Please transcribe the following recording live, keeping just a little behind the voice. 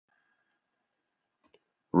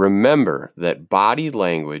Remember that body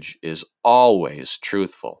language is always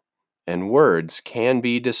truthful, and words can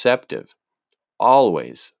be deceptive.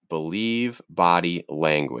 Always believe body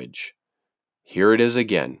language. Here it is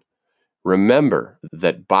again. Remember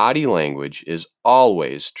that body language is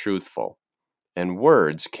always truthful, and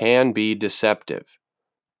words can be deceptive.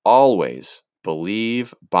 Always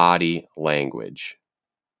believe body language.